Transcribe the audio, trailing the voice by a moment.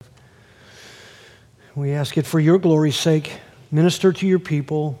We ask it for your glory's sake. Minister to your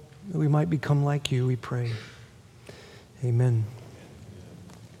people that we might become like you, we pray. Amen.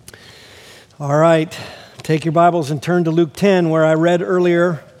 All right, take your Bibles and turn to Luke 10, where I read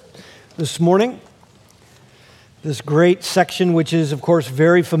earlier this morning. This great section, which is, of course,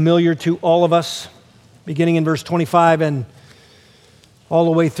 very familiar to all of us, beginning in verse 25 and all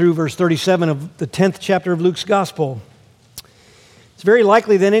the way through verse 37 of the 10th chapter of Luke's Gospel. It's very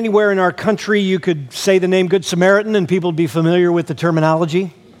likely that anywhere in our country you could say the name Good Samaritan and people would be familiar with the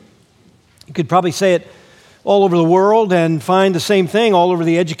terminology. You could probably say it all over the world and find the same thing all over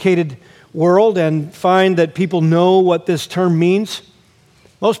the educated world and find that people know what this term means.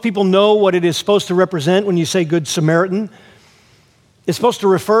 Most people know what it is supposed to represent when you say Good Samaritan. It's supposed to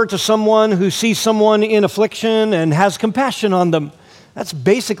refer to someone who sees someone in affliction and has compassion on them. That's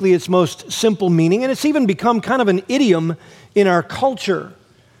basically its most simple meaning, and it's even become kind of an idiom in our culture.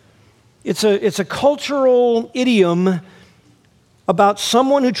 It's a cultural idiom about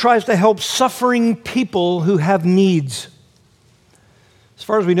someone who tries to help suffering people who have needs. As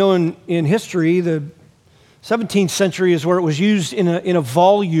far as we know in history, the 17th century is where it was used in a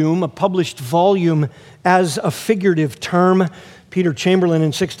volume, a published volume, as a figurative term. Peter Chamberlain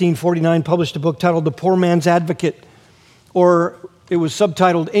in 1649 published a book titled The Poor Man's Advocate, or it was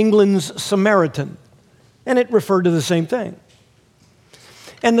subtitled England's Samaritan, and it referred to the same thing.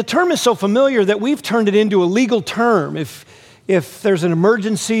 And the term is so familiar that we've turned it into a legal term. If there's an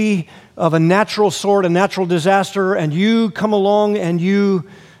emergency of a natural sort, a natural disaster, and you come along and you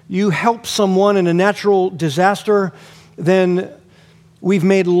help someone in a natural disaster, then we've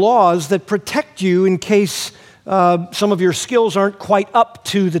made laws that protect you in case some of your skills aren't quite up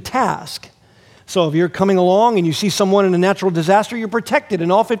to the task. So if you're coming along and you see someone in a natural disaster, you're protected in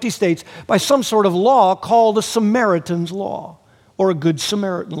all 50 states by some sort of law called a Samaritan's Law or a Good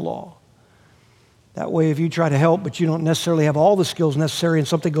Samaritan Law. That way, if you try to help, but you don't necessarily have all the skills necessary and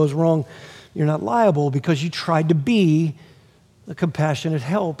something goes wrong, you're not liable because you tried to be a compassionate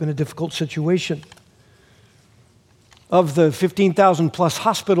help in a difficult situation. Of the 15,000 plus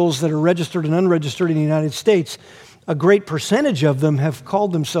hospitals that are registered and unregistered in the United States, a great percentage of them have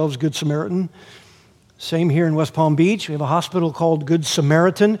called themselves Good Samaritan. Same here in West Palm Beach. We have a hospital called Good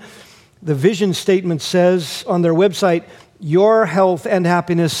Samaritan. The vision statement says on their website, "Your health and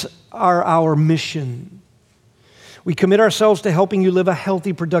happiness are our mission. We commit ourselves to helping you live a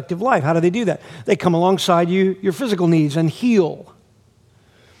healthy, productive life." How do they do that? They come alongside you, your physical needs, and heal.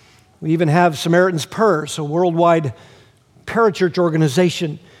 We even have Samaritan's Purse, a worldwide parachurch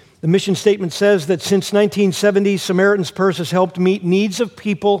organization. The mission statement says that since 1970, Samaritan's Purse has helped meet needs of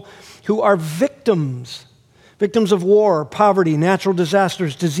people who are victims of war, poverty, natural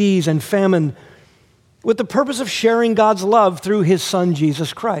disasters, disease, and famine, with the purpose of sharing God's love through His Son,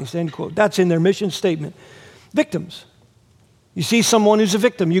 Jesus Christ, end quote. That's in their mission statement. Victims. You see someone who's a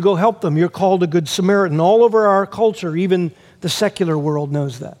victim, you go help them. You're called a Good Samaritan. All over our culture, even the secular world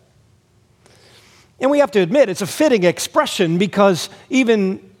knows that. And we have to admit, it's a fitting expression because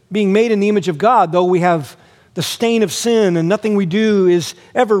even being made in the image of God, though we have the stain of sin and nothing we do is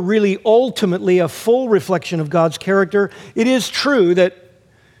ever really ultimately a full reflection of God's character, it is true that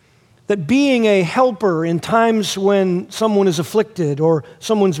being a helper in times when someone is afflicted or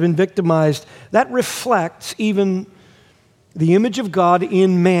someone's been victimized, that reflects even the image of God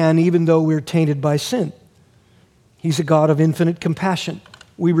in man, even though we're tainted by sin. He's a God of infinite compassion.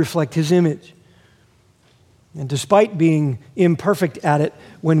 We reflect His image. And despite being imperfect at it,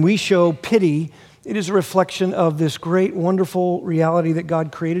 when we show pity, it is a reflection of this great, wonderful reality that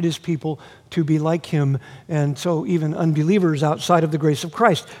God created His people to be like Him. And so even unbelievers outside of the grace of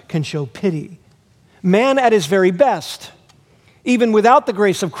Christ can show pity. Man at his very best, even without the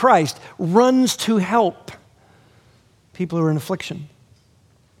grace of Christ, runs to help people who are in affliction.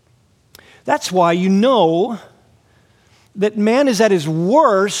 That's why you know that man is at his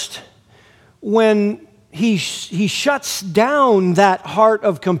worst when he shuts down that heart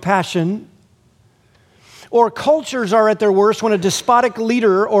of compassion, or cultures are at their worst when a despotic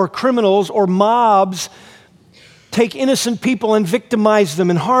leader or criminals or mobs take innocent people and victimize them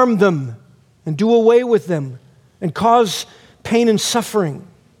and harm them and do away with them and cause pain and suffering.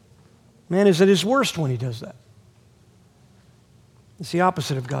 Man is at his worst when he does that. It's the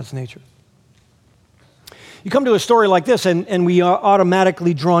opposite of God's nature. You come to a story like this and we are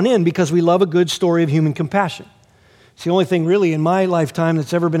automatically drawn in because we love a good story of human compassion. It's the only thing really in my lifetime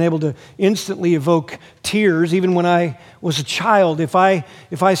that's ever been able to instantly evoke tears, even when I was a child. If I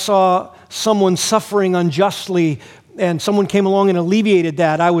saw someone suffering unjustly and someone came along and alleviated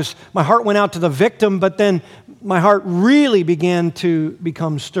that, my heart went out to the victim, but then My heart really began to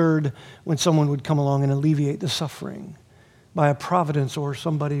become stirred when someone would come along and alleviate the suffering by a providence or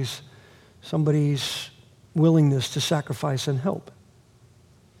somebody's willingness to sacrifice and help.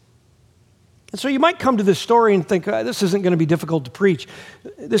 And so you might come to this story and think, this isn't going to be difficult to preach.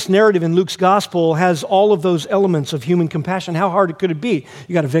 This narrative in Luke's gospel has all of those elements of human compassion. How hard could it be?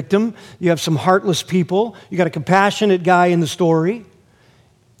 You got a victim, you have some heartless people, you got a compassionate guy in the story,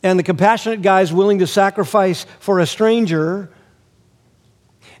 and the compassionate guy is willing to sacrifice for a stranger,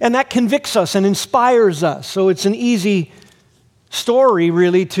 and that convicts us and inspires us. So it's an easy story,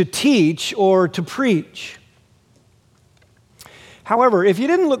 really, to teach or to preach. However, if you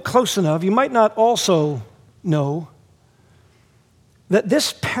didn't look close enough, you might not also know that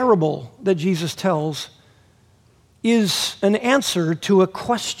this parable that Jesus tells is an answer to a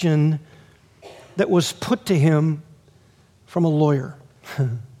question that was put to him from a lawyer.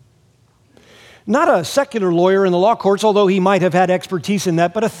 Not a secular lawyer in the law courts, although he might have had expertise in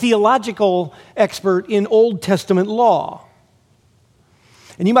that, but a theological expert in Old Testament law.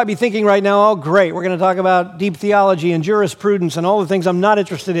 And you might be thinking right now, oh, great, we're going to talk about deep theology and jurisprudence and all the things I'm not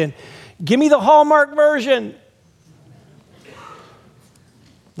interested in. Give me the Hallmark version.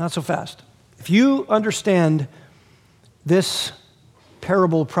 Not so fast. If you understand this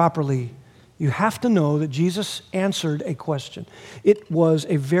parable properly, you have to know that Jesus answered a question. It was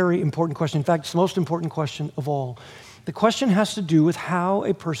a very important question. In fact, it's the most important question of all. The question has to do with how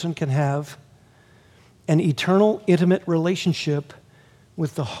a person can have an eternal, intimate relationship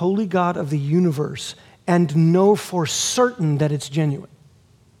with the holy God of the universe and know for certain that it's genuine.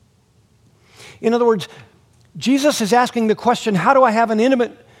 In other words, Jesus is asking the question, how do I have an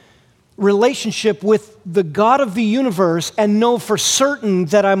intimate relationship with the God of the universe and know for certain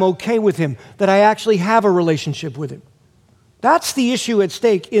that I'm okay with him, that I actually have a relationship with him? That's the issue at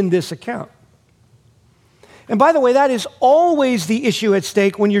stake in this account. And by the way, that is always the issue at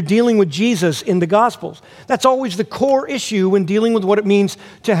stake when you're dealing with Jesus in the Gospels. That's always the core issue when dealing with what it means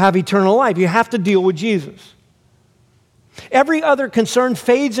to have eternal life. You have to deal with Jesus. Every other concern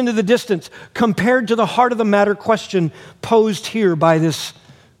fades into the distance compared to the heart of the matter question posed here by this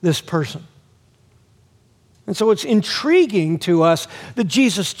person. And so it's intriguing to us that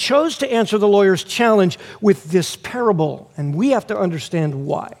Jesus chose to answer the lawyer's challenge with this parable, and we have to understand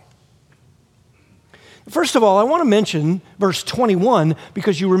why. First of all, I want to mention verse 21,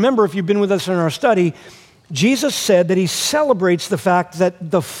 because you remember, if you've been with us in our study, Jesus said that he celebrates the fact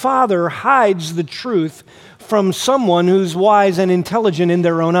that the Father hides the truth from someone who's wise and intelligent in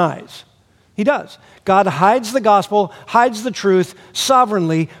their own eyes. He does. God hides the gospel, hides the truth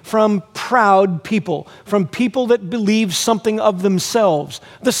sovereignly from proud people, from people that believe something of themselves,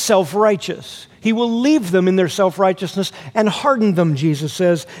 the self-righteous. He will leave them in their self-righteousness and harden them, Jesus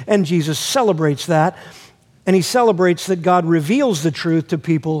says, and Jesus celebrates that. And he celebrates that God reveals the truth to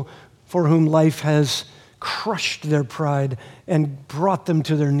people for whom life has crushed their pride and brought them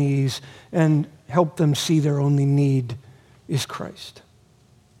to their knees and helped them see their only need is Christ.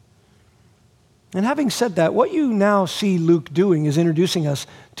 And having said that, what you now see Luke doing is introducing us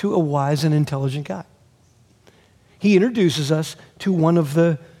to a wise and intelligent guy. He introduces us to one of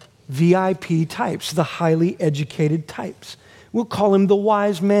the VIP types, the highly educated types. We'll call him the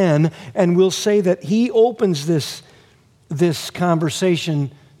wise man, and we'll say that he opens this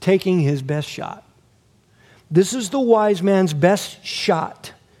conversation taking his best shot. This is the wise man's best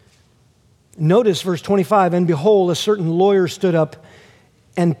shot. Notice verse 25, and behold, a certain lawyer stood up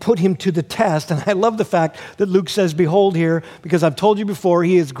and put him to the test. And I love the fact that Luke says, behold here, because I've told you before,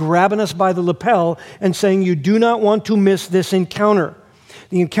 he is grabbing us by the lapel and saying, you do not want to miss this encounter.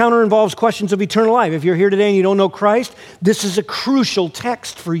 The encounter involves questions of eternal life. If you're here today and you don't know Christ, this is a crucial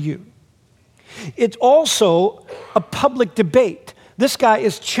text for you. It's also a public debate. This guy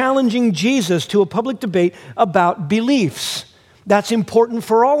is challenging Jesus to a public debate about beliefs. That's important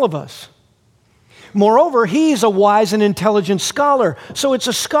for all of us. Moreover, he's a wise and intelligent scholar. So it's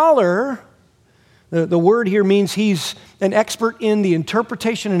a scholar. The word here means he's an expert in the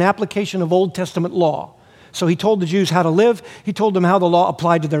interpretation and application of Old Testament law. So he told the Jews how to live. He told them how the law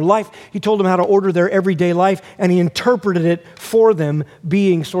applied to their life. He told them how to order their everyday life, and he interpreted it for them,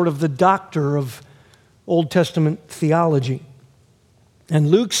 being sort of the doctor of Old Testament theology. And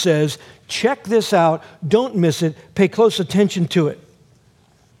Luke says, check this out. Don't miss it. Pay close attention to it.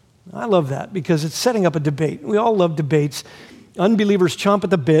 I love that because it's setting up a debate. We all love debates. Unbelievers chomp at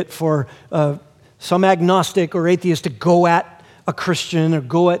the bit for some agnostic or atheist to go at a Christian or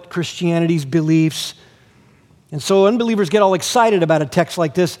go at Christianity's beliefs. And so unbelievers get all excited about a text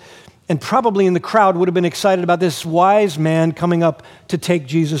like this, and probably in the crowd would have been excited about this wise man coming up to take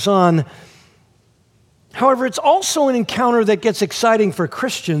Jesus on. However, it's also an encounter that gets exciting for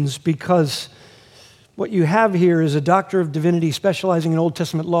Christians because what you have here is a doctor of divinity specializing in Old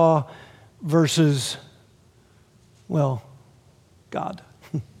Testament law versus, well, God.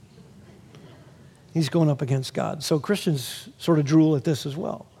 He's going up against God. So Christians sort of drool at this as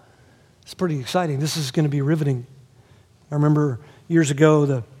well. It's pretty exciting. This is going to be riveting. I remember years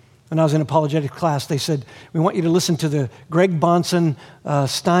ago, when I was in apologetics class, they said, we want you to listen to the Greg Bahnsen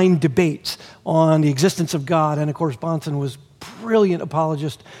Stein debates on the existence of God. And of course, Bahnsen was a brilliant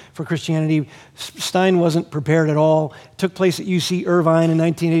apologist for Christianity. Stein wasn't prepared at all. It took place at UC Irvine in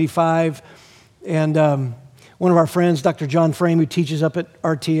 1985. And one of our friends, Dr. John Frame, who teaches up at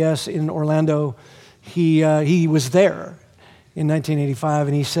RTS in Orlando, he was there in 1985,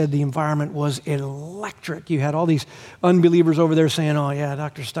 and he said the environment was electric. You had all these unbelievers over there saying, oh yeah,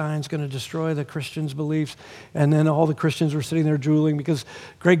 Dr. Stein's going to destroy the Christians' beliefs. And then all the Christians were sitting there drooling because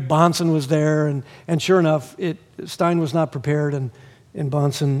Greg Bahnsen was there. And sure enough, Stein was not prepared, and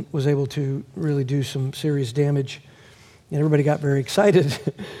Bahnsen was able to really do some serious damage. And everybody got very excited.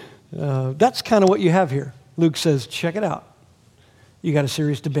 That's kind of what you have here. Luke says, check it out. You got a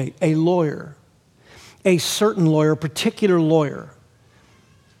serious debate. A lawyer, a certain lawyer, a particular lawyer,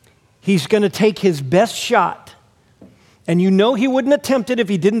 he's going to take his best shot. And you know he wouldn't attempt it if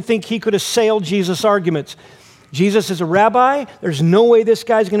he didn't think he could assail Jesus' arguments. Jesus is a rabbi. There's no way this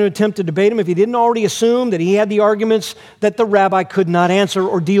guy's going to attempt to debate him if he didn't already assume that he had the arguments that the rabbi could not answer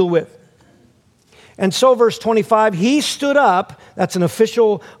or deal with. And so, verse 25, he stood up. That's an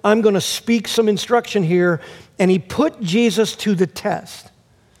official, I'm going to speak some instruction here. And he put Jesus to the test.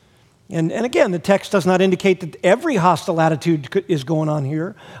 And again, the text does not indicate that every hostile attitude is going on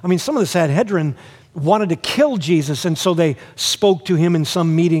here. I mean, some of the Sanhedrin wanted to kill Jesus, and so they spoke to him in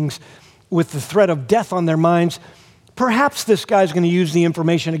some meetings with the threat of death on their minds. Perhaps this guy's going to use the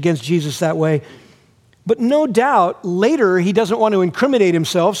information against Jesus that way. But no doubt, later, he doesn't want to incriminate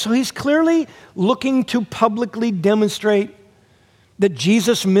himself, so he's clearly looking to publicly demonstrate that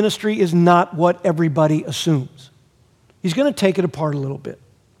Jesus' ministry is not what everybody assumes. He's going to take it apart a little bit.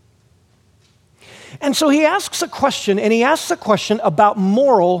 And so he asks a question, and he asks a question about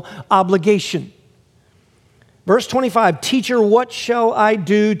moral obligation. Verse 25, teacher, what shall I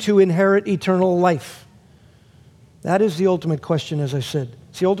do to inherit eternal life? That is the ultimate question, as I said.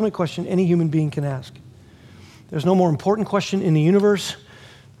 It's the ultimate question any human being can ask. There's no more important question in the universe.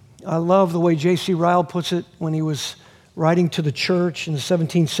 I love the way J.C. Ryle puts it when he was writing to the church in the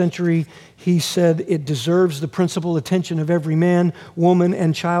 17th century. He said, it deserves the principal attention of every man, woman,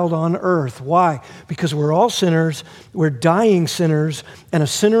 and child on earth. Why? Because we're all sinners, we're dying sinners, and a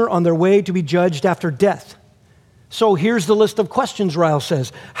sinner on their way to be judged after death. So here's the list of questions, Ryle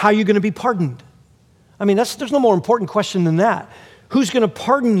says. How are you going to be pardoned? I mean, there's no more important question than that. Who's going to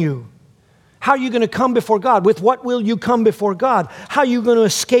pardon you? How are you going to come before God? With what will you come before God? How are you going to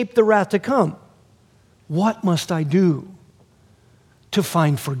escape the wrath to come? What must I do to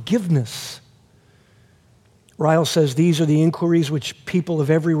find forgiveness? Ryle says these are the inquiries which people of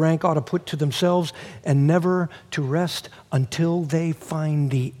every rank ought to put to themselves and never to rest until they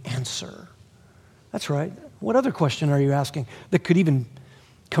find the answer. That's right. What other question are you asking that could even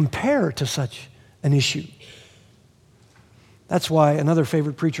compare to such an issue? That's why another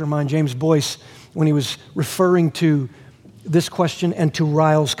favorite preacher of mine, James Boyce, when he was referring to this question and to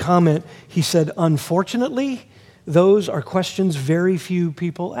Ryle's comment, he said, unfortunately, those are questions very few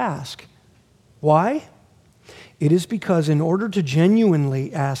people ask. Why? It is because in order to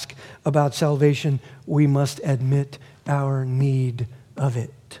genuinely ask about salvation, we must admit our need of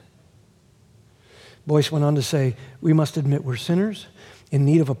it. Boyce went on to say, we must admit we're sinners, in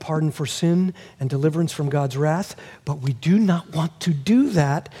need of a pardon for sin and deliverance from God's wrath, but we do not want to do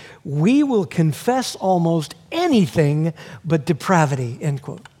that. We will confess almost anything but depravity, end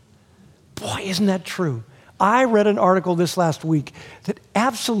quote. Boy, isn't that true? I read an article this last week that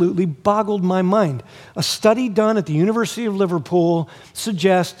absolutely boggled my mind. A study done at the University of Liverpool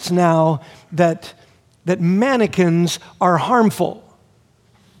suggests now that mannequins are harmful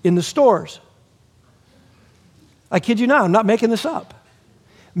in the stores. I kid you not, I'm not making this up.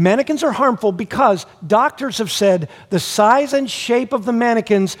 Mannequins are harmful because doctors have said the size and shape of the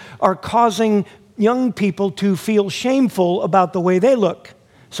mannequins are causing young people to feel shameful about the way they look.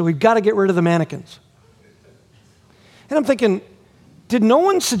 So we've got to get rid of the mannequins. And I'm thinking, did no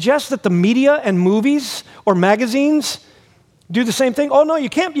one suggest that the media and movies or magazines do the same thing? Oh no, you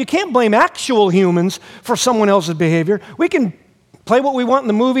can't blame actual humans for someone else's behavior. We can play what we want in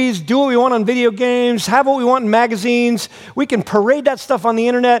the movies, do what we want on video games, have what we want in magazines. We can parade that stuff on the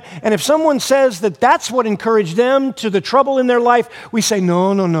internet. And if someone says that that's what encouraged them to the trouble in their life, we say,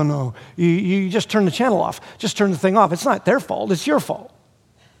 no. You just turn the channel off. Just turn the thing off. It's not their fault. It's your fault.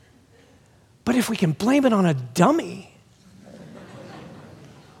 But if we can blame it on a dummy,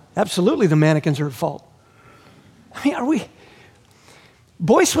 absolutely the mannequins are at fault. I mean,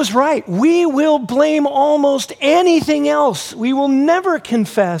 Boyce was right. We will blame almost anything else. We will never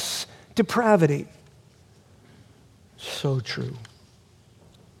confess depravity. So true.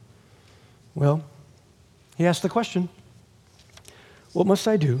 Well, he asked the question, what must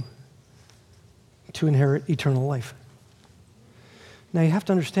I do to inherit eternal life? Now you have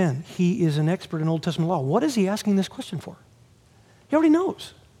to understand, he is an expert in Old Testament law. What is he asking this question for? He already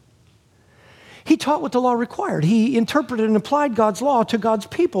knows. He taught what the law required. He interpreted and applied God's law to God's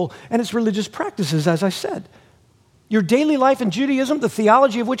people and its religious practices, as I said. Your daily life in Judaism, the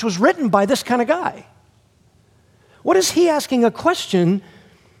theology of which was written by this kind of guy. What is he asking a question,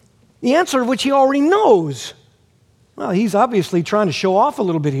 the answer of which he already knows? Well, he's obviously trying to show off a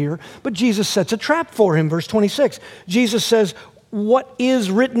little bit here, but Jesus sets a trap for him. Verse 26, Jesus says, what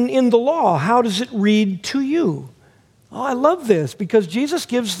is written in the law? How does it read to you? Oh, I love this because Jesus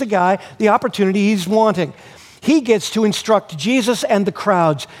gives the guy the opportunity he's wanting. He gets to instruct Jesus and the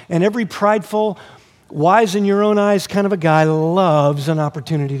crowds, and every prideful, wise in your own eyes kind of a guy loves an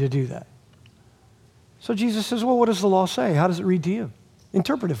opportunity to do that. So Jesus says, well, what does the law say? How does it read to you?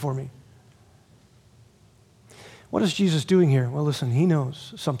 Interpret it for me. What is Jesus doing here? Well, listen, he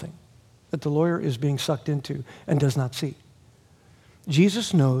knows something that the lawyer is being sucked into and does not see.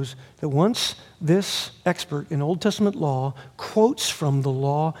 Jesus knows that once this expert in Old Testament law quotes from the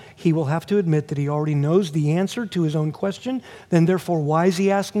law, he will have to admit that he already knows the answer to his own question. Then therefore, why is he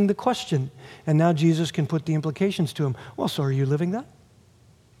asking the question? And now Jesus can put the implications to him. Well, so are you living that?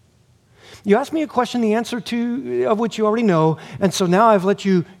 You asked me a question, the answer to of which you already know, and so now I've let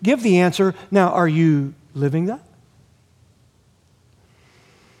you give the answer. Now, are you living that?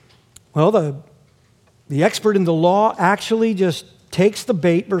 Well, the expert in the law actually just takes the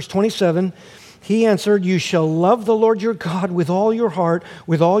bait. Verse 27, he answered, you shall love the Lord your God with all your heart,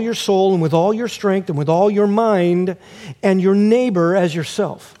 with all your soul, and with all your strength, and with all your mind, and your neighbor as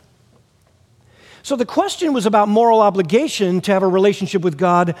yourself. So the question was about moral obligation to have a relationship with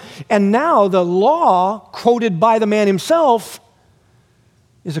God, and now the law, quoted by the man himself,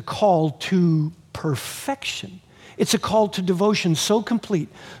 is a call to perfection. It's a call to devotion so complete,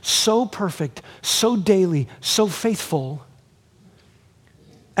 so perfect, so daily, so faithful,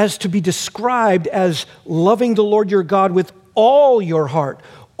 as to be described as loving the Lord your God with all your heart,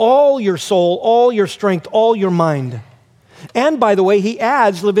 all your soul, all your strength, all your mind. And by the way, he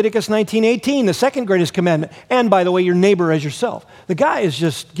adds Leviticus 19:18, the second greatest commandment. And by the way, your neighbor as yourself. The guy is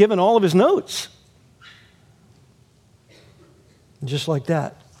just given all of his notes. And just like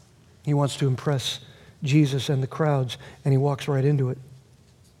that, he wants to impress Jesus and the crowds, and he walks right into it.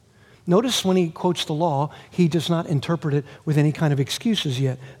 Notice when he quotes the law, he does not interpret it with any kind of excuses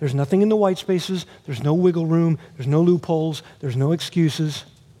yet. There's nothing in the white spaces. There's no wiggle room. There's no loopholes. There's no excuses.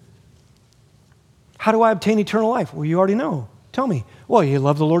 How do I obtain eternal life? Well, you already know. Tell me. Well, you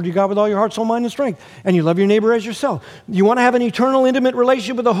love the Lord your God with all your heart, soul, mind, and strength, and you love your neighbor as yourself. You want to have an eternal, intimate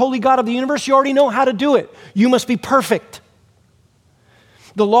relationship with the holy God of the universe? You already know how to do it. You must be perfect.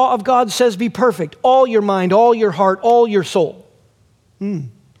 The law of God says be perfect. All your mind, all your heart, all your soul.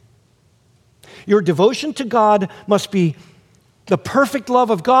 Your devotion to God must be the perfect love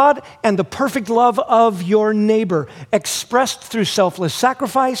of God and the perfect love of your neighbor, expressed through selfless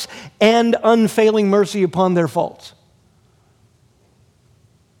sacrifice and unfailing mercy upon their faults.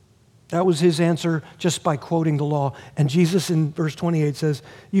 That was his answer just by quoting the law. And Jesus in verse 28 says,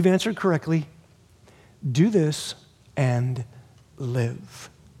 you've answered correctly. Do this and live.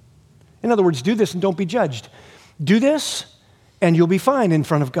 In other words, do this and don't be judged. Do this and you'll be fine in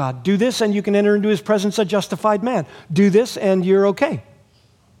front of God. Do this and you can enter into his presence a justified man. Do this and you're okay.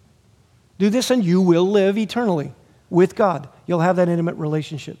 Do this and you will live eternally with God. You'll have that intimate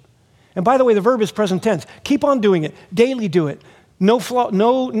relationship. And by the way, the verb is present tense. Keep on doing it. Daily do it. No flaw,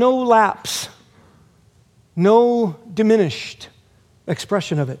 no lapse. No diminished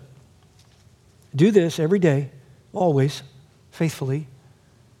expression of it. Do this every day, always, faithfully,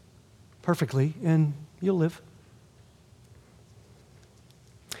 perfectly, and you'll live.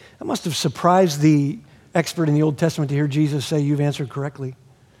 That must have surprised the expert in the Old Testament to hear Jesus say, you've answered correctly.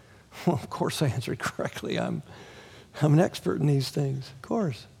 Well, of course I answered correctly. I'm an expert in these things, of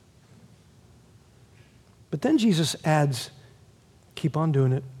course. But then Jesus adds, keep on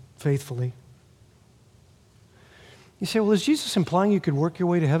doing it faithfully. You say, well, is Jesus implying you could work your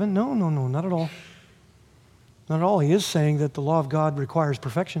way to heaven? No, not at all. Not at all. He is saying that the law of God requires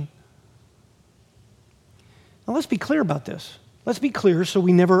perfection. Now, let's be clear about this. Let's be clear so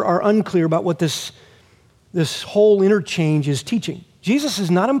we never are unclear about what this whole interchange is teaching. Jesus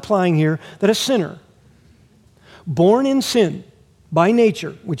is not implying here that a sinner, born in sin by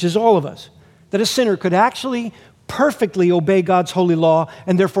nature, which is all of us, that a sinner could actually perfectly obey God's holy law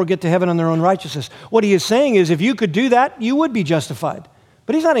and therefore get to heaven on their own righteousness. What he is saying is if you could do that, you would be justified.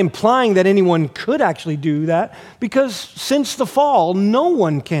 But he's not implying that anyone could actually do that, because since the fall, no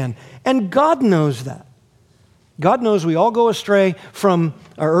one can. And God knows that. God knows we all go astray from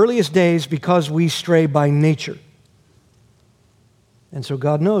our earliest days because we stray by nature. And so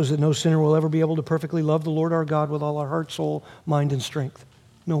God knows that no sinner will ever be able to perfectly love the Lord our God with all our heart, soul, mind, and strength.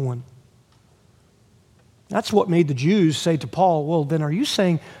 No one. That's what made the Jews say to Paul, well, then are you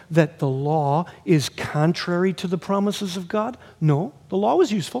saying that the law is contrary to the promises of God? No, the law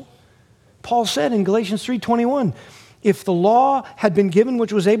was useful. Paul said in Galatians 3:21, if the law had been given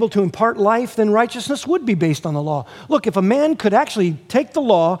which was able to impart life, then righteousness would be based on the law. Look, if a man could actually take the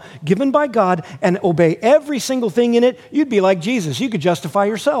law given by God and obey every single thing in it, you'd be like Jesus. You could justify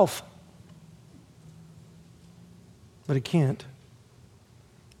yourself. But it can't.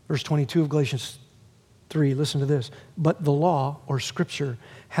 Verse 22 of Galatians 3, listen to this. But the law, or Scripture,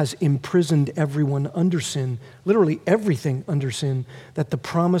 has imprisoned everyone under sin, literally everything under sin, that the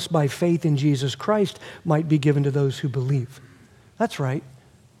promise by faith in Jesus Christ might be given to those who believe. That's right.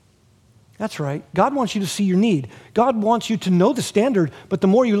 That's right. God wants you to see your need. God wants you to know the standard, but the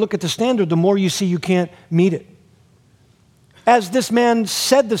more you look at the standard, the more you see you can't meet it. As this man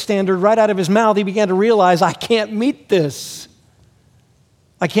said the standard right out of his mouth, he began to realize, I can't meet this.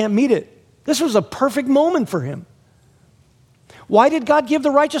 I can't meet it. This was a perfect moment for him. Why did God give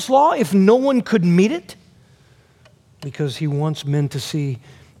the righteous law if no one could meet it? Because he wants men to see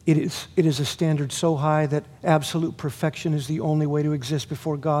it is a standard so high that absolute perfection is the only way to exist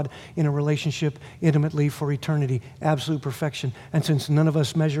before God in a relationship intimately for eternity. Absolute perfection. And since none of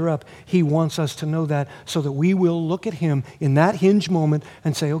us measure up, he wants us to know that so that we will look at him in that hinge moment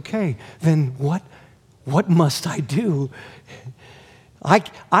and say, okay, then what must I do?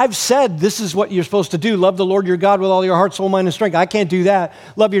 I've said this is what you're supposed to do. Love the Lord your God with all your heart, soul, mind, and strength. I can't do that.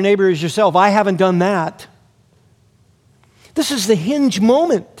 Love your neighbor as yourself. I haven't done that. This is the hinge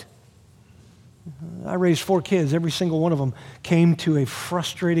moment. I raised 4 kids. Every single one of them came to a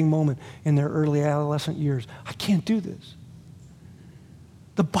frustrating moment in their early adolescent years. I can't do this.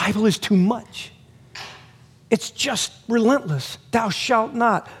 The Bible is too much. It's just relentless. Thou shalt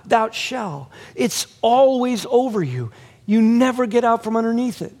not, thou shalt. It's always over you. You never get out from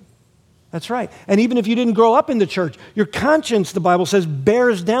underneath it. That's right. And even if you didn't grow up in the church, your conscience, the Bible says,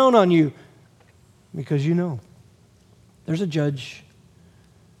 bears down on you because you know there's a judge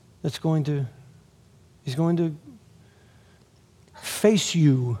he's going to face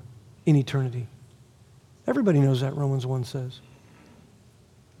you in eternity. Everybody knows that, Romans 1 says.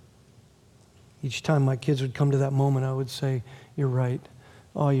 Each time my kids would come to that moment, I would say, you're right.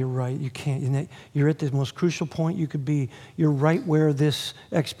 Oh, you're right. You can't. You're at the most crucial point you could be. You're right where this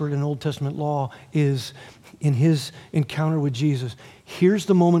expert in Old Testament law is in his encounter with Jesus. Here's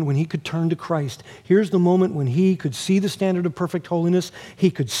the moment when he could turn to Christ. Here's the moment when he could see the standard of perfect holiness.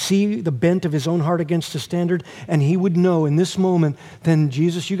 He could see the bent of his own heart against the standard, and he would know in this moment, then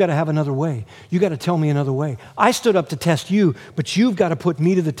Jesus, you got to have another way. You got to tell me another way. I stood up to test you, but you've got to put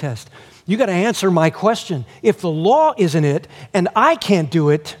me to the test. You got to answer my question. If the law isn't it, and I can't do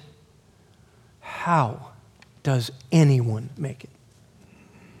it, how does anyone make it?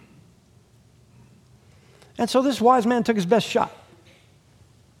 And so this wise man took his best shot.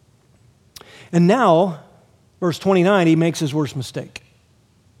 And now, verse 29, he makes his worst mistake.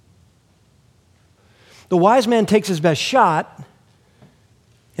 The wise man takes his best shot,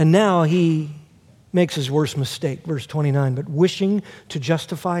 and now he makes his worst mistake. Verse 29, but wishing to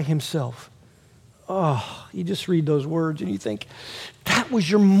justify himself. Oh, you just read those words and you think, that was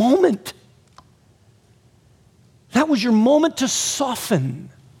your moment. That was your moment to soften.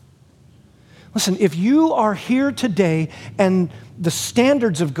 Listen, if you are here today and the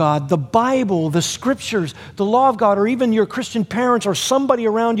standards of God, the Bible, the Scriptures, the law of God, or even your Christian parents or somebody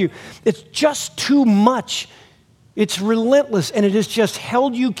around you, it's just too much. It's relentless and it has just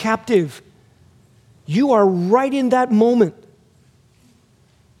held you captive. You are right in that moment.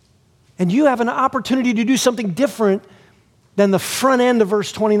 And you have an opportunity to do something different than the front end of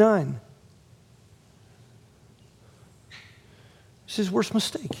verse 29. It's his worst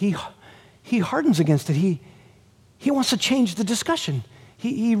mistake. He hardens against it. He wants to change the discussion.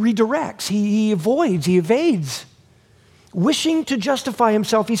 He redirects. He avoids. He evades. wishing to justify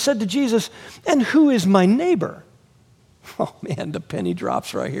himself, he said to Jesus, "And who is my neighbor?" Oh man, the penny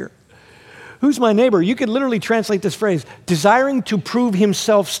drops right here. Who's my neighbor? You could literally translate this phrase, desiring to prove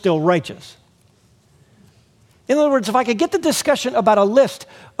himself still righteous. In other words, if I could get the discussion about a list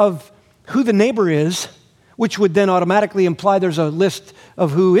of who the neighbor is, which would then automatically imply there's a list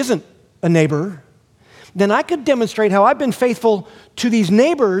of who isn't a neighbor, then I could demonstrate how I've been faithful to these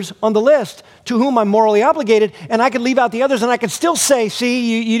neighbors on the list to whom I'm morally obligated, and I could leave out the others, and I could still say,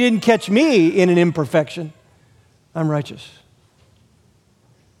 see, you didn't catch me in an imperfection. I'm righteous.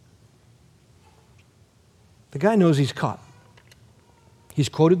 The guy knows he's caught. He's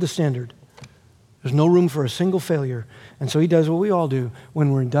quoted the standard. There's no room for a single failure. And so he does what we all do.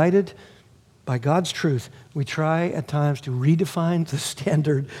 When we're indicted by God's truth, we try at times to redefine the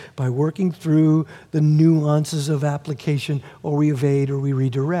standard by working through the nuances of application, or we evade or we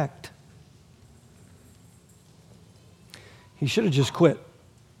redirect. He should have just quit.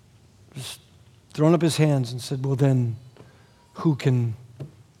 Just thrown up his hands and said, well then, who can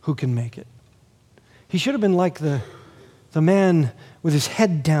make it? He should have been like the man with his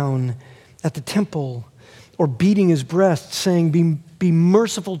head down at the temple, or beating his breast, saying, be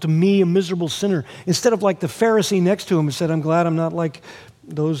merciful to me, a miserable sinner, instead of like the Pharisee next to him who said, I'm glad I'm not like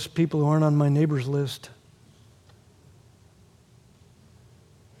those people who aren't on my neighbor's list.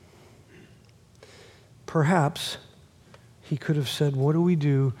 Perhaps he could have said, what do we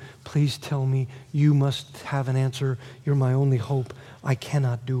do? Please tell me. You must have an answer. You're my only hope. I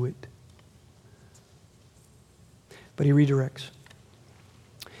cannot do it. But he redirects.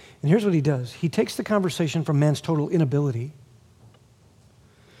 And here's what he does. He takes the conversation from man's total inability.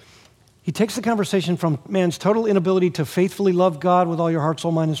 He takes the conversation from man's total inability to faithfully love God with all your heart,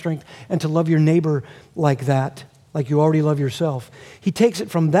 soul, mind, and strength, and to love your neighbor like that, like you already love yourself. He takes it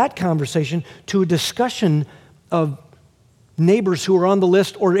from that conversation to a discussion of neighbors who are on the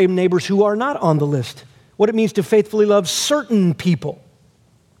list or neighbors who are not on the list. What it means to faithfully love certain people.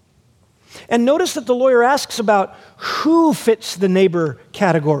 And notice that the lawyer asks about who fits the neighbor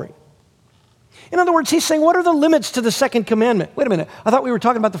category. In other words, he's saying, what are the limits to the second commandment? Wait a minute, I thought we were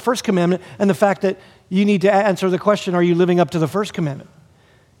talking about the first commandment and the fact that you need to answer the question, are you living up to the first commandment?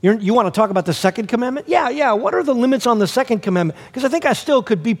 You want to talk about the second commandment? Yeah, what are the limits on the second commandment? Because I think I still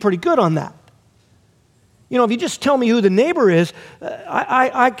could be pretty good on that. You know, if you just tell me who the neighbor is,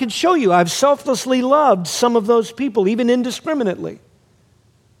 I could show you. I've selflessly loved some of those people, even indiscriminately.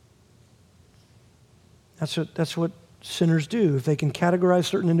 That's what sinners do. If they can categorize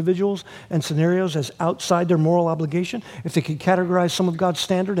certain individuals and scenarios as outside their moral obligation, if they can categorize some of God's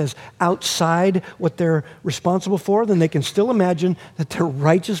standard as outside what they're responsible for, then they can still imagine that they're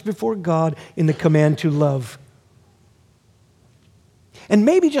righteous before God in the command to love. And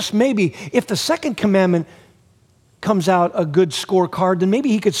maybe, just maybe, if the second commandment comes out a good scorecard, then maybe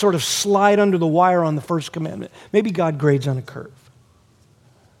he could sort of slide under the wire on the first commandment. Maybe God grades on a curve.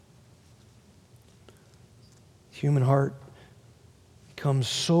 Human heart becomes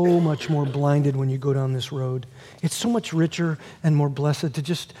so much more blinded when you go down this road. It's so much richer and more blessed to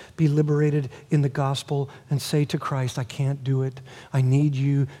just be liberated in the gospel and say to Christ, I can't do it. I need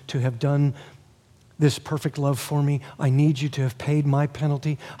you to have done this perfect love for me. I need you to have paid my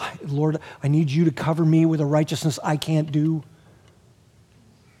penalty. Lord, I need you to cover me with a righteousness I can't do.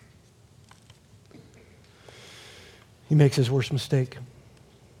 He makes his worst mistake.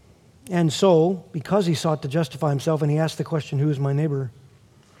 And so, because he sought to justify himself and he asked the question, who is my neighbor?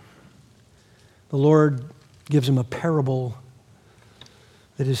 The Lord gives him a parable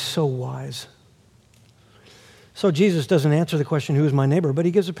that is so wise. So Jesus doesn't answer the question, who is my neighbor, but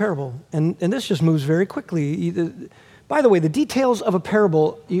he gives a parable. And this just moves very quickly. By the way, the details of a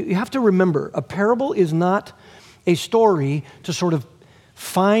parable, you have to remember, a parable is not a story to sort of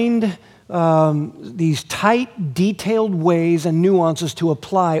find these tight, detailed ways and nuances to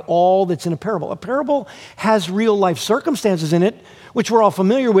apply all that's in a parable. A parable has real life circumstances in it, which we're all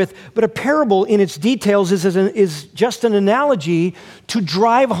familiar with, but a parable in its details is just an analogy to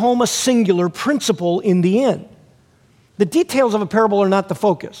drive home a singular principle in the end. The details of a parable are not the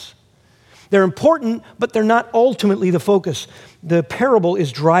focus. They're important, but they're not ultimately the focus. The parable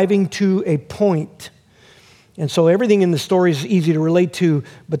is driving to a point. And so everything in the story is easy to relate to,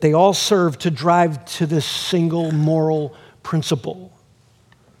 but they all serve to drive to this single moral principle.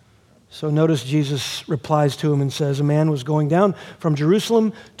 So notice Jesus replies to him and says, a man was going down from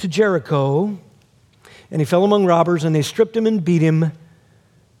Jerusalem to Jericho, and he fell among robbers, and they stripped him and beat him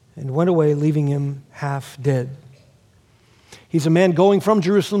and went away, leaving him half dead. He's a man going from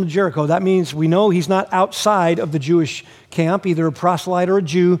Jerusalem to Jericho. That means we know he's not outside of the Jewish camp, either a proselyte or a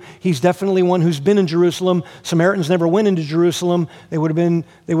Jew. He's definitely one who's been in Jerusalem. Samaritans never went into Jerusalem. They would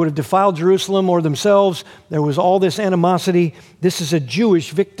have defiled Jerusalem or themselves. There was all this animosity. This is a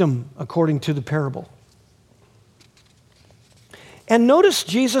Jewish victim, according to the parable. And notice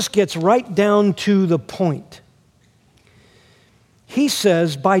Jesus gets right down to the point. He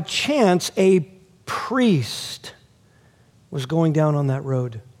says, by chance, a priest was going down on that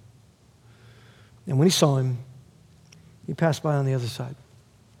road. And when he saw him, he passed by on the other side.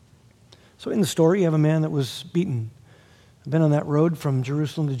 So in the story, you have a man that was beaten. I've been on that road from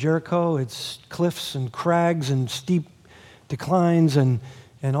Jerusalem to Jericho. It's cliffs and crags and steep declines and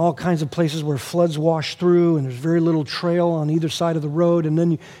all kinds of places where floods wash through, and there's very little trail on either side of the road. And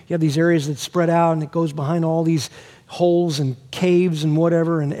then you have these areas that spread out, and it goes behind all these holes and caves and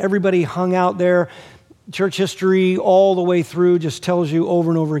whatever, and everybody hung out there. Church history all the way through just tells you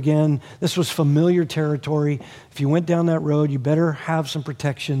over and over again, this was familiar territory. If you went down that road, you better have some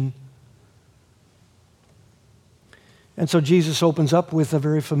protection. And so Jesus opens up with a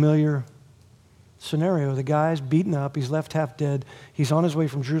very familiar scenario. The guy's beaten up. He's left half dead. He's on his way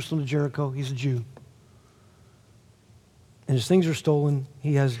from Jerusalem to Jericho. He's a Jew. And his things are stolen.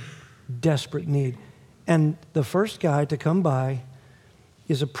 He has desperate need. And the first guy to come by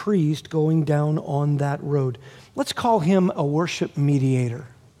is a priest going down on that road. Let's call him a worship mediator.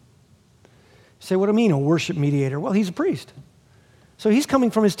 You say, what do I mean, a worship mediator? Well, he's a priest. So he's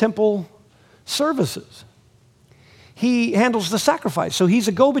coming from his temple services. He handles the sacrifice. So he's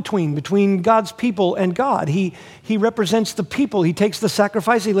a go-between between God's people and God. He represents the people. He takes the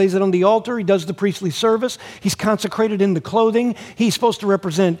sacrifice, he lays it on the altar, he does the priestly service. He's consecrated in the clothing. He's supposed to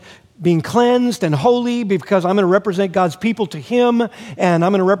represent being cleansed and holy because I'm going to represent God's people to him, and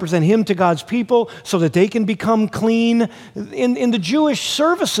I'm going to represent him to God's people so that they can become clean. In the Jewish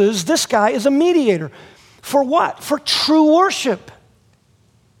services, this guy is a mediator. For what? For true worship.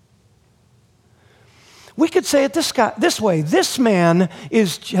 We could say it this way. This man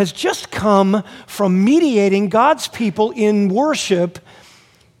has just come from mediating God's people in worship,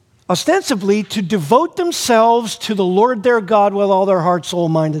 ostensibly to devote themselves to the Lord their God with all their heart, soul,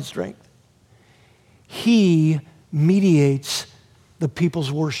 mind, and strength. He mediates the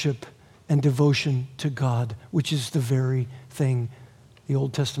people's worship and devotion to God, which is the very thing the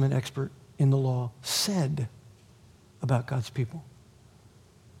Old Testament expert in the law said about God's people.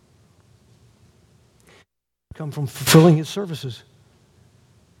 Come from fulfilling his services.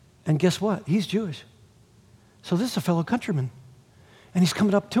 And guess what? He's Jewish. So this is a fellow countryman. And he's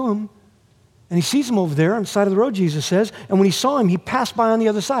coming up to him, and he sees him over there on the side of the road, Jesus says, and when he saw him, he passed by on the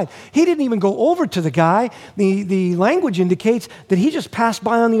other side. He didn't even go over to the guy. The language indicates that he just passed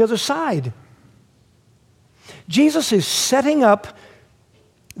by on the other side. Jesus is setting up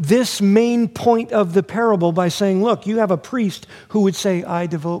this main point of the parable by saying, look, you have a priest who would say, I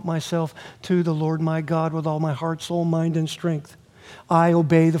devote myself to the Lord my God with all my heart, soul, mind, and strength. I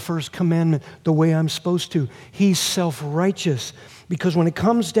obey the first commandment the way I'm supposed to. He's self-righteous because when it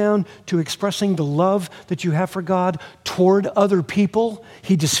comes down to expressing the love that you have for God toward other people,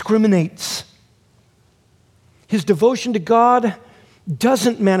 he discriminates. His devotion to God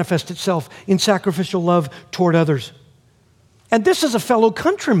doesn't manifest itself in sacrificial love toward others. And this is a fellow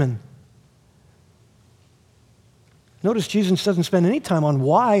countryman. Notice Jesus doesn't spend any time on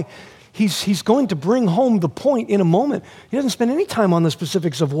why. He's going to bring home the point in a moment. He doesn't spend any time on the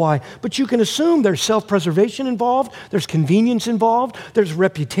specifics of why. But you can assume there's self-preservation involved, there's convenience involved, there's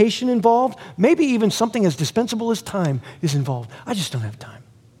reputation involved, maybe even something as dispensable as time is involved. I just don't have time.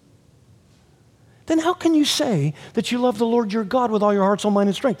 Then how can you say that you love the Lord your God with all your heart, soul, mind,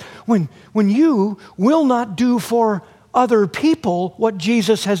 and strength when you will not do for other people what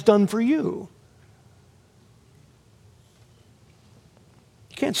Jesus has done for you?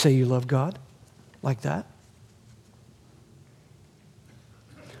 You can't say you love God like that.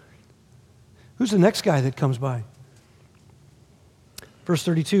 Who's the next guy that comes by? Verse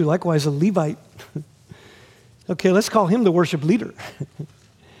 32, likewise a Levite. Okay, let's call him the worship leader.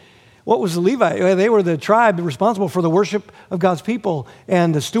 What was the Levite? They were the tribe responsible for the worship of God's people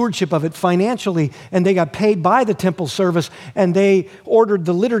and the stewardship of it financially, and they got paid by the temple service, and they ordered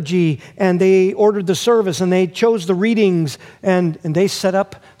the liturgy, and they ordered the service, and they chose the readings, and they set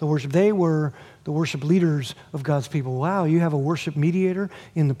up the worship. They were the worship leaders of God's people. Wow, you have a worship mediator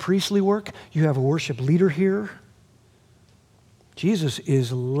in the priestly work. You have a worship leader here. Jesus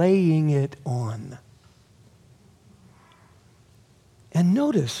is laying it on. And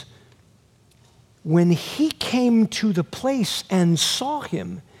notice, when he came to the place and saw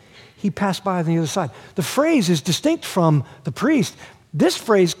him, he passed by on the other side. The phrase is distinct from the priest. This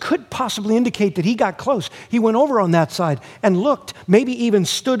phrase could possibly indicate that he got close. He went over on that side and looked, maybe even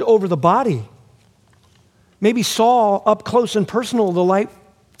stood over the body. Maybe saw up close and personal the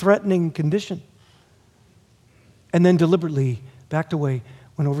life-threatening condition. And then deliberately backed away,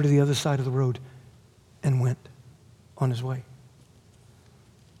 went over to the other side of the road, and went on his way.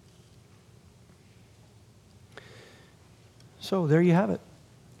 So there you have it.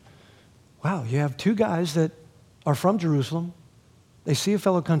 Wow, you have two guys that are from Jerusalem. They see a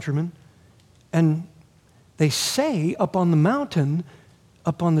fellow countryman, and they say up on the mountain,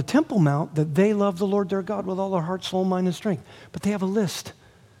 up on the Temple Mount, that they love the Lord their God with all their heart, soul, mind, and strength. But they have a list.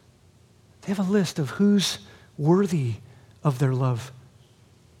 They have a list of who's worthy of their love.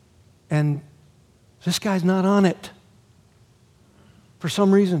 And this guy's not on it for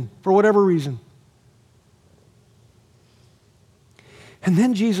some reason, for whatever reason. And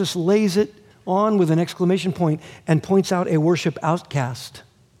then Jesus lays it on with an exclamation point and points out a worship outcast.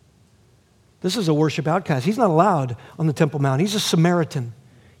 This is a worship outcast. He's not allowed on the Temple Mount. He's a Samaritan.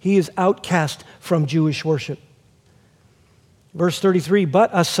 He is outcast from Jewish worship. Verse 33, but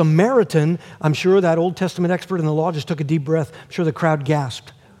a Samaritan, I'm sure that Old Testament expert in the law just took a deep breath. I'm sure the crowd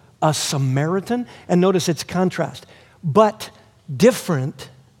gasped. A Samaritan? And notice its contrast. But different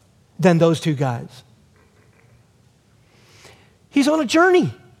than those two guys. He's on a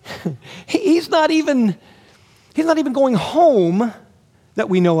journey. He's not even going home that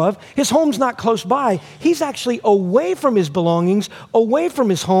we know of. His home's not close by. He's actually away from his belongings, away from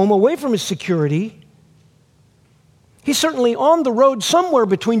his home, away from his security. He's certainly on the road somewhere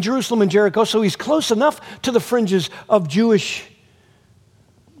between Jerusalem and Jericho, so he's close enough to the fringes of Jewish,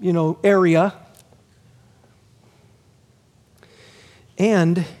 area.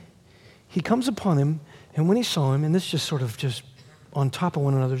 And he comes upon him, and when he saw him, and this just sort of just on top of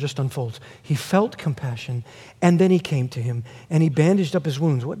one another just unfolds. He felt compassion, and then he came to him, and he bandaged up his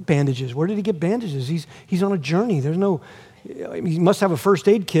wounds. What bandages? Where did he get bandages? He's on a journey. He must have a first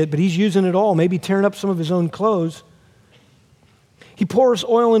aid kit, but he's using it all, maybe tearing up some of his own clothes. He pours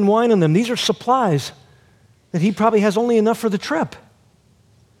oil and wine on them. These are supplies that he probably has only enough for the trip.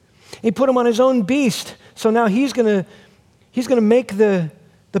 He put him on his own beast, so now he's going to make the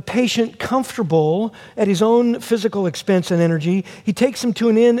patient comfortable at his own physical expense and energy. He takes him to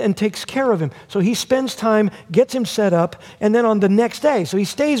an inn and takes care of him. So he spends time, gets him set up, and then on the next day, so he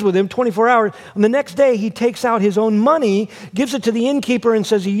stays with him 24 hours. On the next day, he takes out his own money, gives it to the innkeeper, and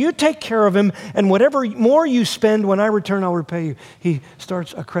says, you take care of him, and whatever more you spend, when I return, I'll repay you. He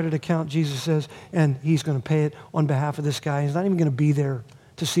starts a credit account, Jesus says, and he's going to pay it on behalf of this guy. He's not even going to be there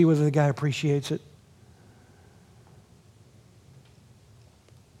to see whether the guy appreciates it.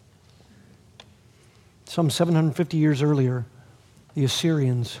 Some 750 years earlier, the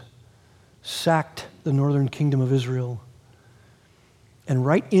Assyrians sacked the northern kingdom of Israel. And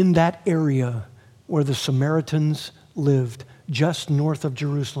right in that area where the Samaritans lived, just north of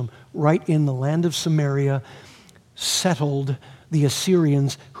Jerusalem, right in the land of Samaria, settled the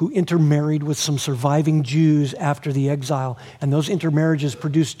Assyrians who intermarried with some surviving Jews after the exile. And those intermarriages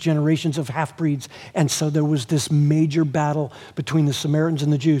produced generations of half-breeds. And so there was this major battle between the Samaritans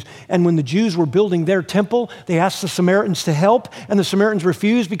and the Jews. And when the Jews were building their temple, they asked the Samaritans to help, and the Samaritans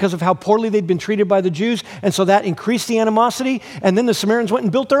refused because of how poorly they'd been treated by the Jews. And so that increased the animosity. And then the Samaritans went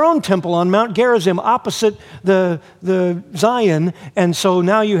and built their own temple on Mount Gerizim opposite the Zion. And so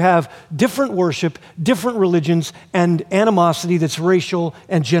now you have different worship, different religions, and animosity that's racial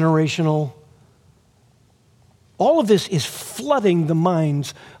and generational. All of this is flooding the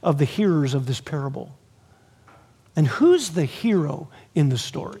minds of the hearers of this parable. And who's the hero in the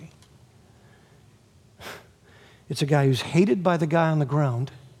story? It's a guy who's hated by the guy on the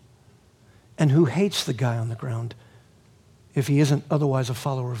ground, and who hates the guy on the ground if he isn't otherwise a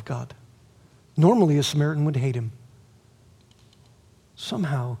follower of God. Normally, a Samaritan would hate him.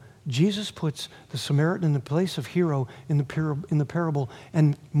 Somehow, Jesus puts the Samaritan in the place of hero in the parable,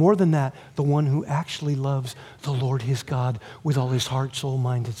 and more than that, the one who actually loves the Lord his God with all his heart, soul,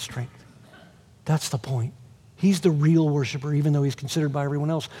 mind, and strength. That's the point. He's the real worshiper, even though he's considered by everyone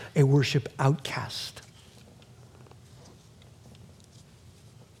else a worship outcast.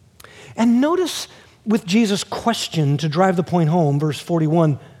 And notice with Jesus' question to drive the point home, verse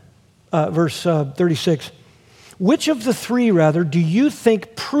 36, which of the three, rather, do you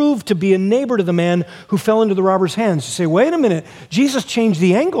think proved to be a neighbor to the man who fell into the robber's hands? You say, wait a minute, Jesus changed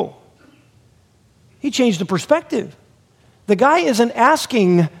the angle. He changed the perspective. The guy isn't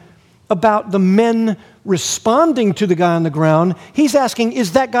asking about the men responding to the guy on the ground. He's asking,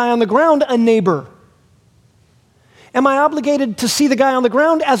 is that guy on the ground a neighbor? Am I obligated to see the guy on the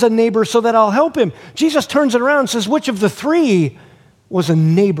ground as a neighbor so that I'll help him? Jesus turns it around and says, which of the three was a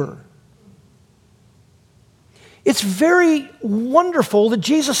neighbor? It's very wonderful that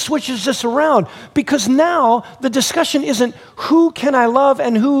Jesus switches this around, because now the discussion isn't who can I love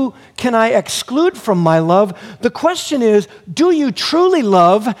and who can I exclude from my love. The question is, do you truly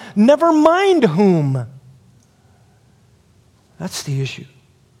love, never mind whom? That's the issue.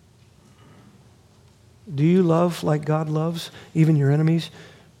 Do you love like God loves, even your enemies,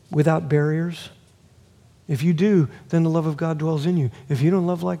 without barriers? If you do, then the love of God dwells in you. If you don't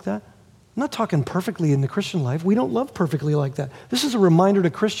love like that, I'm not talking perfectly in the Christian life. We don't love perfectly like that. This is a reminder to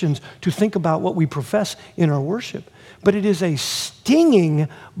Christians to think about what we profess in our worship. But it is a stinging,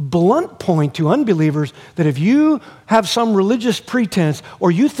 blunt point to unbelievers that if you have some religious pretense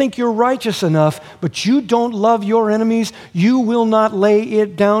or you think you're righteous enough, but you don't love your enemies, you will not lay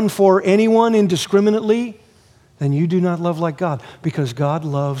it down for anyone indiscriminately, then you do not love like God, because God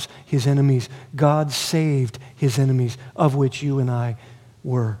loves his enemies. God saved his enemies, of which you and I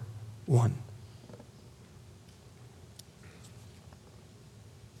were one.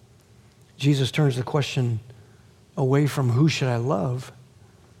 Jesus turns the question away from who should I love,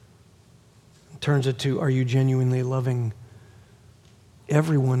 and turns it to, are you genuinely loving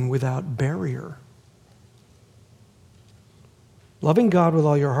everyone without barrier? Loving God with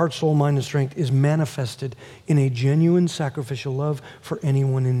all your heart, soul, mind, and strength is manifested in a genuine sacrificial love for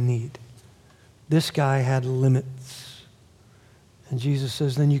anyone in need. This guy had limits. And Jesus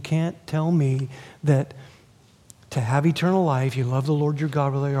says, then you can't tell me that to have eternal life, you love the Lord your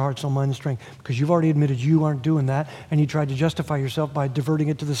God with all your heart, soul, mind, and strength, because you've already admitted you aren't doing that, and you tried to justify yourself by diverting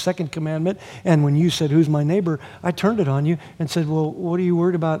it to the second commandment. And when you said, who's my neighbor, I turned it on you and said, well, what are you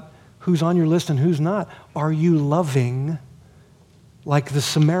worried about who's on your list and who's not? Are you loving like the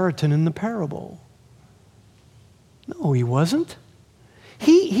Samaritan in the parable? No, he wasn't.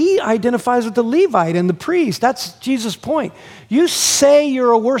 He identifies with the Levite and the priest. That's Jesus' point. You say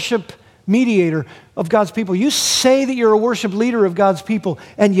you're a worship mediator of God's people. You say that you're a worship leader of God's people,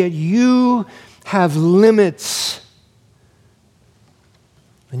 and yet you have limits.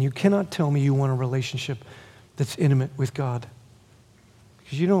 And you cannot tell me you want a relationship that's intimate with God,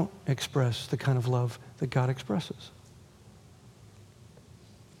 because you don't express the kind of love that God expresses.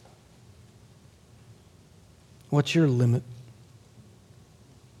 What's your limit?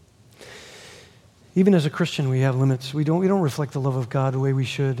 Even as a Christian, we have limits. We don't reflect the love of God the way we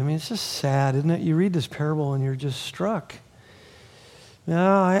should. I mean, it's just sad, isn't it? You read this parable and you're just struck. Yeah,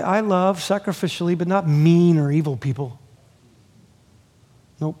 I love sacrificially, but not mean or evil people.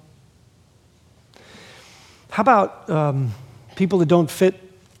 Nope. How about people that don't fit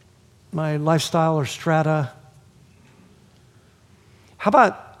my lifestyle or strata? How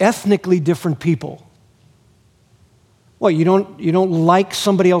about ethnically different people? Well, you don't like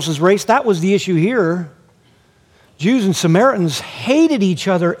somebody else's race? That was the issue here. Jews and Samaritans hated each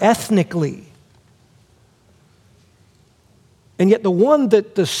other ethnically. And yet the one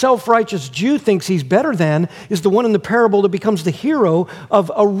that the self-righteous Jew thinks he's better than is the one in the parable that becomes the hero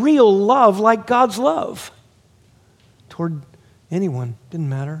of a real love like God's love toward anyone. Didn't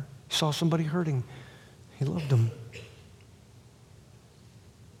matter. He saw somebody hurting. He loved them. Do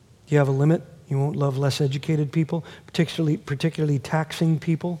you have a limit? You won't love less educated people, particularly taxing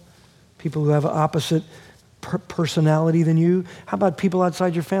people who have an opposite personality than you. How about people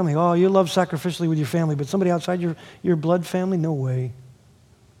outside your family? Oh, you love sacrificially with your family, but somebody outside your blood family? No way.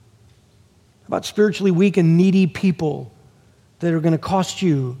 How about spiritually weak and needy people that are going to cost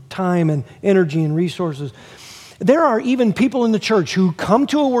you time and energy and resources? There are even people in the church who come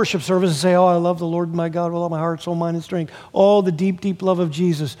to a worship service and say, oh, I love the Lord my God with all my heart, soul, mind, and strength. Oh, the deep, deep love of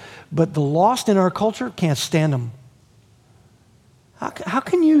Jesus. But the lost in our culture can't stand them. How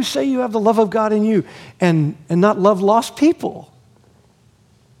can you say you have the love of God in you and not love lost people?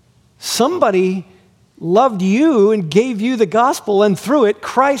 Somebody loved you and gave you the gospel, and through it,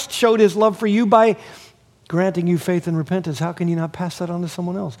 Christ showed his love for you by granting you faith and repentance. How can you not pass that on to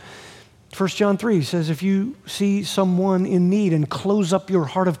someone else? 1 John 3 says, if you see someone in need and close up your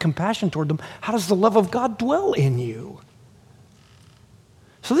heart of compassion toward them, how does the love of God dwell in you?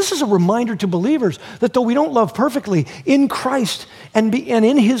 So this is a reminder to believers that though we don't love perfectly, in Christ and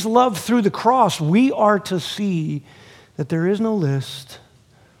in his love through the cross, we are to see that there is no list.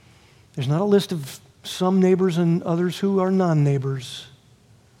 There's not a list of some neighbors and others who are non-neighbors.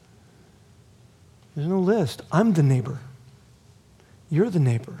 There's no list. I'm the neighbor. You're the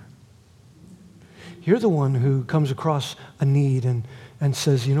neighbor. You're the one who comes across a need and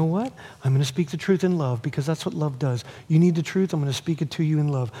says, you know what? I'm going to speak the truth in love, because that's what love does. You need the truth, I'm going to speak it to you in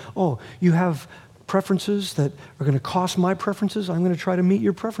love. Oh, you have preferences that are going to cost my preferences. I'm going to try to meet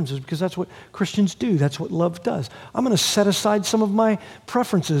your preferences because that's what Christians do. That's what love does. I'm going to set aside some of my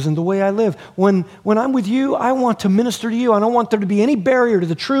preferences and the way I live. When I'm with you, I want to minister to you. I don't want there to be any barrier to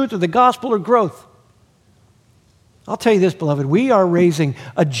the truth or the gospel or growth. I'll tell you this, beloved, we are raising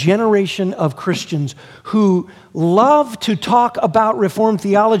a generation of Christians who love to talk about Reformed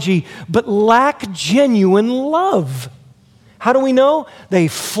theology but lack genuine love. How do we know? They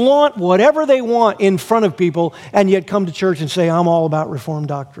flaunt whatever they want in front of people and yet come to church and say, I'm all about Reformed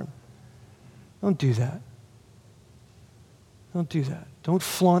doctrine. Don't do that. Don't do that. Don't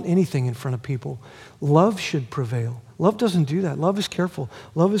flaunt anything in front of people. Love should prevail. Love doesn't do that. Love is careful.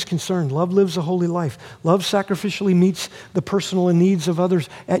 Love is concerned. Love lives a holy life. Love sacrificially meets the personal needs of others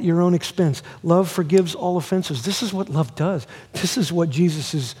at your own expense. Love forgives all offenses. This is what love does. This is what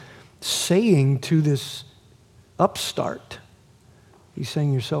Jesus is saying to this upstart. He's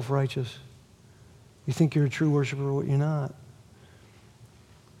saying you're self-righteous. You think you're a true worshiper, but you're not.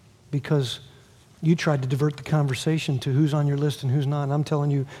 Because you tried to divert the conversation to who's on your list and who's not. And I'm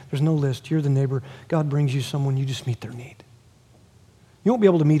telling you, there's no list. You're the neighbor. God brings you someone, you just meet their need. You won't be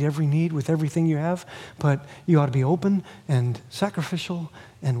able to meet every need with everything you have, but you ought to be open and sacrificial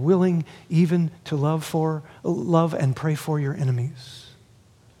and willing even to love and pray for your enemies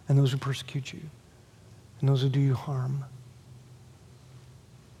and those who persecute you and those who do you harm.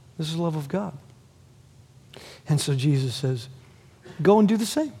 This is the love of God. And so Jesus says, go and do the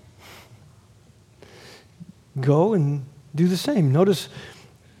same. Go and do the same. Notice,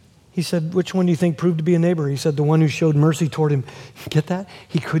 he said, which one do you think proved to be a neighbor? He said, the one who showed mercy toward him. Get that?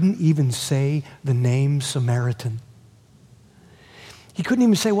 He couldn't even say the name Samaritan. He couldn't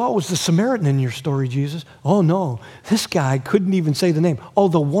even say, well, it was the Samaritan in your story, Jesus. Oh, no. This guy couldn't even say the name. Oh,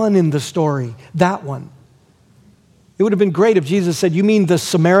 the one in the story. That one. It would have been great if Jesus said, you mean the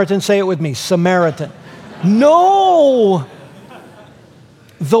Samaritan? Say it with me. Samaritan. No!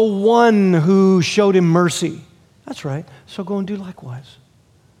 The one who showed him mercy. That's right. So go and do likewise.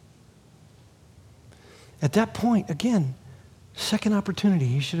 At that point, again, second opportunity,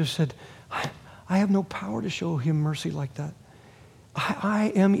 he should have said, I have no power to show him mercy like that.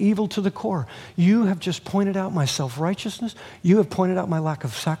 I am evil to the core. You have just pointed out my self-righteousness. You have pointed out my lack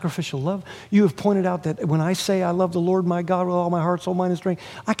of sacrificial love. You have pointed out that when I say I love the Lord my God with all my heart, soul, mind, and strength,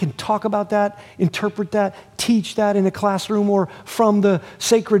 I can talk about that, interpret that, teach that in a classroom or from the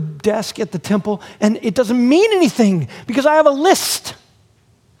sacred desk at the temple, and it doesn't mean anything because I have a list.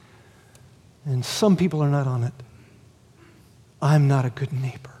 And some people are not on it. I'm not a good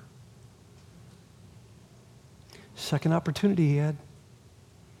neighbor. Second opportunity he had.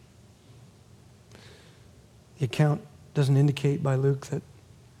 The account doesn't indicate by Luke that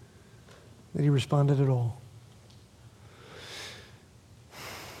he responded at all.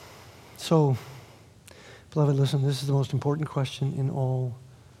 So, beloved, listen, this is the most important question in all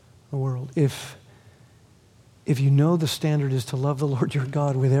the world. If you know the standard is to love the Lord your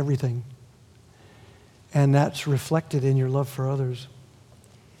God with everything, and that's reflected in your love for others,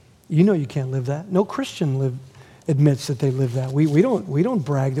 you know you can't live that. No Christian admits that they live that. We don't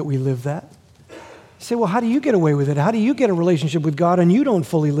brag that we live that. You say, well, how do you get away with it? How do you get a relationship with God and you don't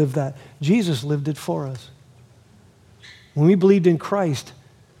fully live that? Jesus lived it for us. When we believed in Christ,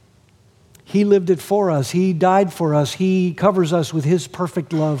 he lived it for us. He died for us. He covers us with his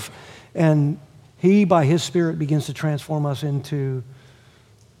perfect love. And he, by his Spirit, begins to transform us into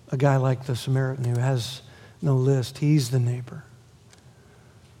a guy like the Samaritan who has no list. He's the neighbor.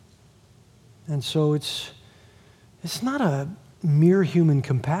 And so it's not a mere human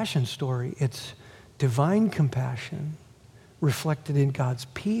compassion story. It's divine compassion reflected in God's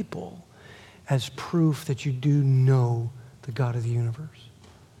people as proof that you do know the God of the universe.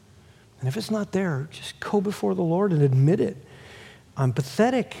 And if it's not there, just go before the Lord and admit it. I'm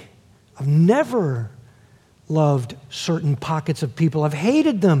pathetic. I've never loved certain pockets of people. I've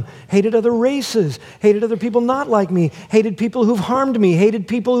hated them, hated other races, hated other people not like me, hated people who've harmed me, hated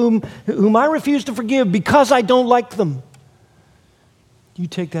people whom I refuse to forgive because I don't like them. You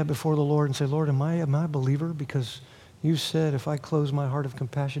take that before the Lord and say, Lord, am I a believer? Because you said if I close my heart of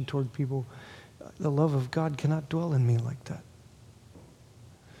compassion toward people, the love of God cannot dwell in me like that.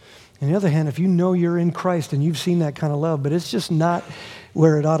 On the other hand, if you know you're in Christ and you've seen that kind of love, but it's just not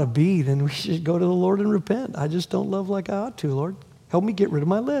where it ought to be, then we should go to the Lord and repent. I just don't love like I ought to, Lord. Help me get rid of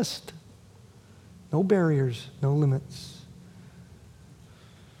my list. No barriers, no limits.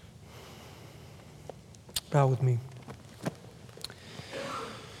 Bow with me.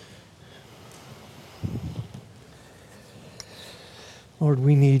 Lord,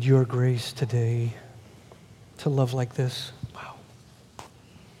 we need your grace today to love like this. Wow.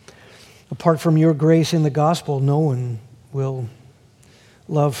 Apart from your grace in the gospel, no one will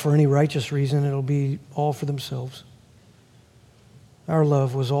love for any righteous reason. It'll be all for themselves. Our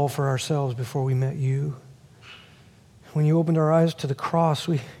love was all for ourselves before we met you. When you opened our eyes to the cross,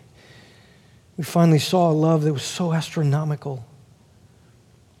 we finally saw a love that was so astronomical.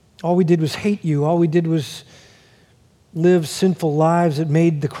 All we did was hate you. All we did was live sinful lives that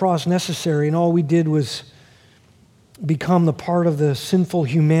made the cross necessary. And all we did was become the part of the sinful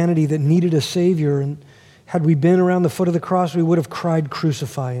humanity that needed a Savior. And had we been around the foot of the cross, we would have cried,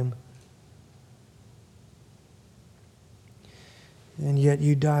 "Crucify him." And yet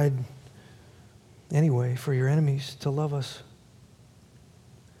you died anyway for your enemies to love us.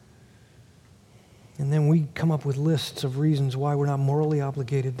 And then we come up with lists of reasons why we're not morally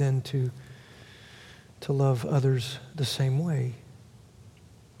obligated then to love others the same way.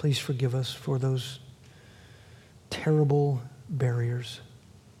 Please forgive us for those terrible barriers.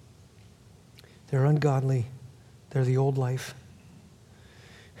 They're ungodly. They're the old life.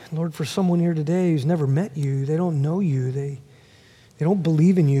 And Lord, for someone here today who's never met you, they don't know you, they don't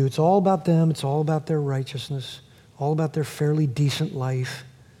believe in you. It's all about them. It's all about their righteousness, all about their fairly decent life.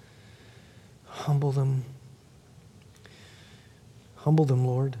 Humble them. Humble them,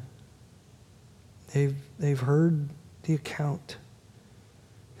 Lord. They've heard the account.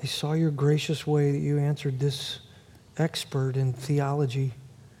 They saw your gracious way that you answered this expert in theology.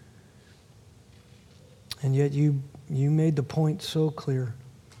 And yet you made the point so clear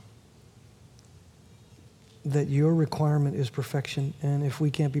that your requirement is perfection. And if we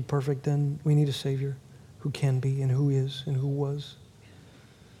can't be perfect, then we need a Savior who can be and who is and who was.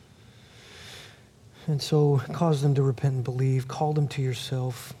 And so cause them to repent and believe. Call them to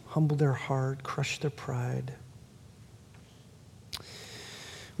yourself. Humble their heart. Crush their pride.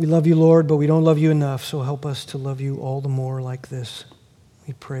 We love you, Lord, but we don't love you enough. So help us to love you all the more like this.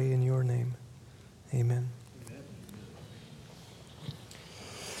 We pray in your name. Amen.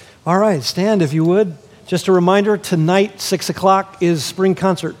 All right, stand if you would. Just a reminder, tonight, 6 o'clock, is spring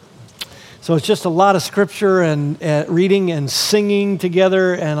concert. So it's just a lot of scripture and reading and singing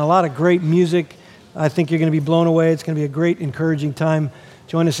together and a lot of great music. I think you're going to be blown away. It's going to be a great, encouraging time.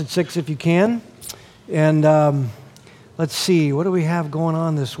 Join us at 6 if you can. And let's see, what do we have going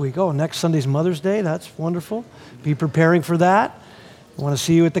on this week? Oh, next Sunday's Mother's Day. That's wonderful. Be preparing for that. I want to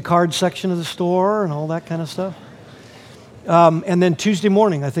see you at the card section of the store and all that kind of stuff. And then Tuesday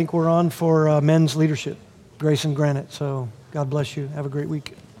morning, I think we're on for men's leadership, Grace and Granite. So God bless you. Have a great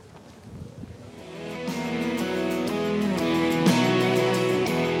week.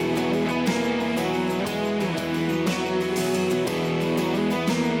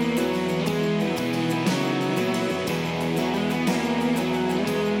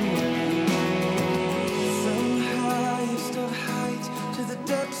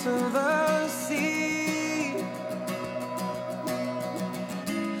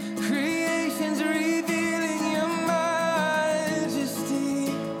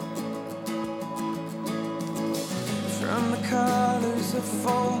 From the colors of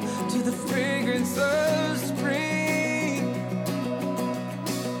fall to the fragrance of spring.